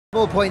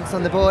More points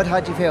on the board,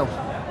 how do you feel?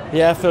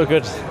 Yeah, I feel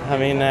good. I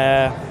mean,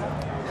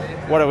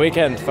 what a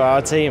weekend for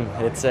our team.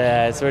 It's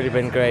really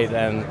been great,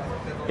 and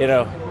you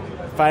know,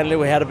 finally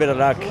we had a bit of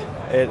luck.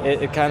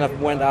 It kind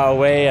of went our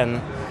way, and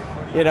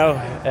you know,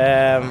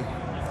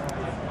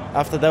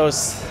 after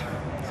those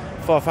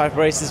 4 or 5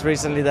 races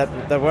recently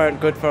that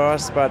weren't good for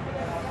us, but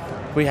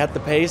we had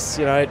the pace.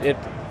 You know,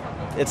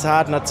 it's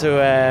hard not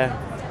to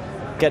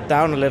get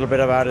down a little bit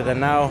about it. And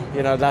now,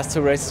 you know, the last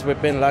 2 races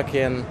we've been lucky,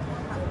 and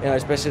you know,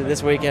 especially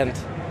this weekend,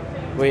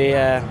 we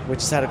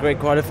just had a great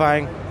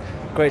qualifying,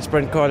 great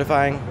sprint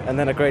qualifying, and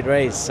then a great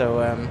race.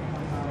 So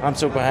I'm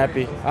super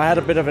happy. I had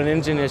a bit of an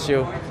engine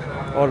issue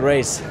all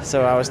race,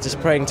 so I was just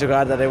praying to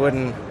God that it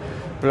wouldn't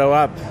blow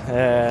up,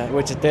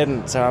 which it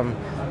didn't. So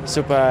I'm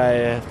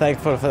super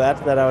thankful for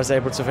that I was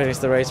able to finish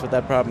the race with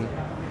that problem.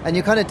 And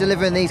you're kind of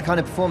delivering these kind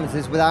of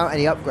performances without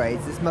any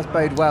upgrades. This must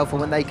bode well for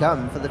when they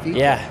come for the future.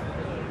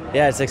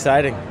 Yeah, it's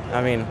exciting.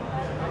 I mean,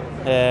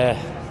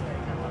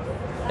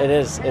 it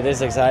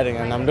is exciting,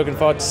 and I'm looking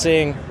forward to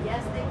seeing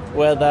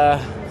whether,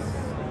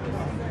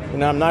 you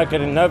know, I'm not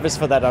getting nervous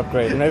for that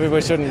upgrade. Maybe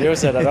we shouldn't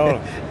use it at all.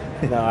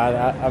 No,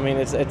 I mean,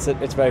 it's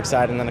very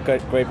exciting and a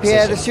great position.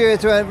 Pierre, the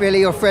stewards weren't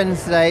really your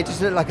friends today. It just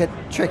looked like a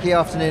tricky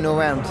afternoon all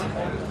round.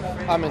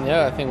 I mean,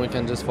 yeah, I think we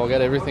can just forget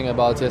everything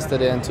about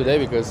yesterday and today,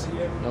 because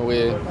you know,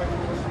 we're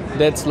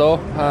dead slow,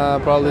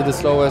 probably the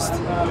slowest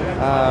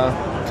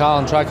car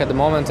on track at the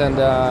moment, and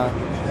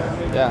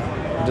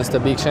yeah, just a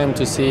big shame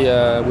to see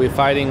we're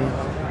fighting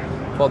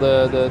for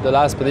the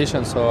last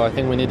position. So I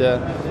think we need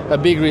a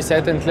big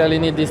reset and clearly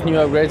need these new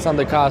upgrades on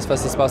the car as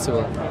fast as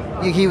possible.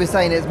 Yuki was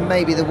saying it's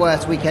maybe the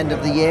worst weekend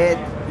of the year.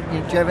 Do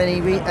you have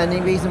any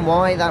reason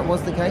why that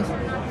was the case?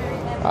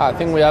 I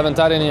think we haven't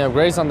had any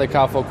upgrades on the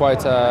car for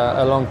quite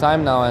a long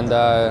time now, and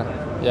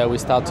yeah, we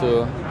start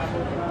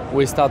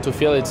to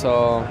feel it.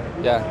 So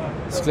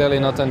yeah, it's clearly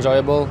not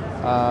enjoyable,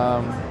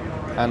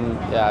 and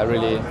yeah, I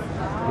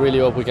really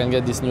hope we can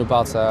get these new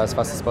parts as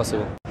fast as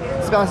possible.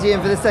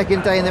 Sebastian, for the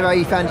second day in a row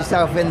you found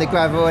yourself in the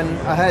gravel, and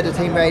I heard a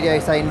team radio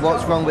saying,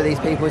 what's wrong with these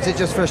people? Is it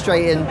just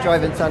frustrating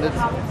driving standards?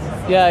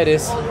 Yeah, it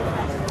is.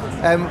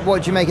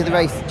 What do you make of the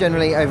race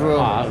generally overall?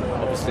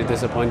 Obviously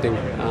disappointing.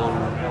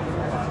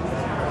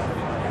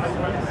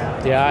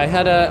 Yeah, I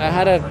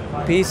had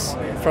a piece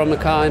from the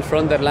car in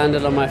front that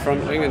landed on my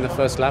front wing in the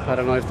first lap. I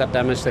don't know if that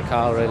damaged the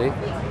car already.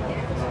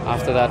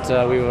 After that,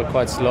 we were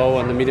quite slow,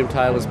 and the medium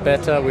tire was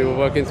better. We were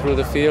working through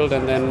the field,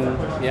 and then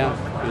yeah,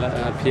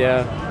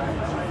 Pierre,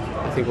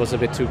 I think, was a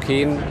bit too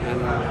keen,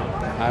 and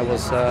I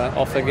was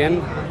off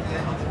again.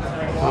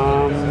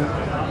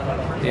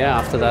 Yeah,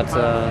 after that,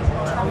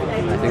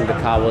 I think the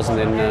car wasn't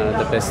in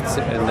the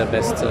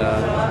best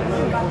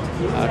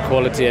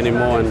quality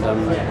anymore, and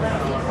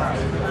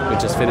we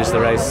just finished the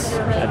race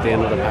at the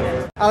end of the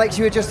pack. Alex,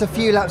 you were just a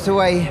few laps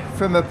away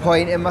from a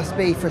point. It must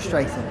be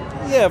frustrating.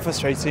 Yeah,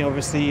 frustrating.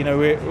 Obviously, you know,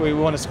 we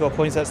want to score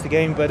points. That's the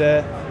game. But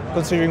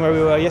considering where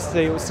we were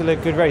yesterday, it was still a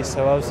good race.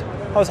 So I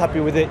was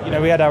happy with it. You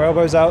know, we had our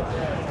elbows out.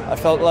 I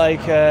felt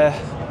like,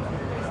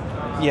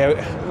 yeah,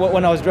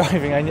 when I was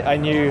driving, I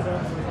knew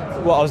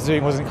what I was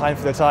doing wasn't kind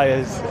for the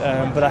tyres,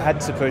 but I had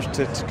to push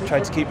to try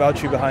to keep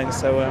Valtteri behind.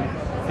 So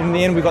in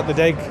the end, we got the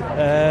dig.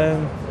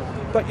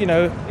 But you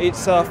know,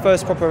 it's our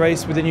first proper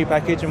race with a new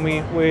package, and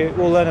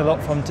we'll learn a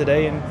lot from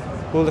today, and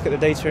we'll look at the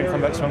data and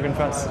come back stronger in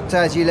France. So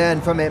as you learn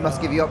from it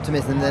must give you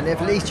optimism then,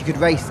 if at least you could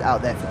race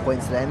out there for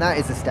points today, and that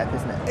is a step,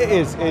 isn't it?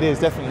 It is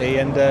definitely,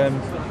 and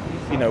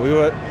you know, we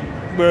were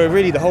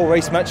really the whole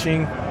race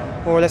matching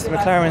more or less the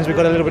McLarens. We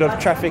got a little bit of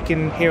traffic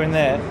in here and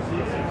there,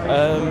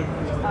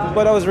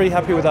 but I was really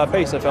happy with our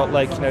pace. I felt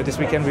like, you know, this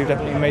weekend we've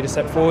definitely made a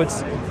step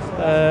forwards.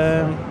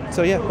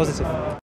 So yeah, positive.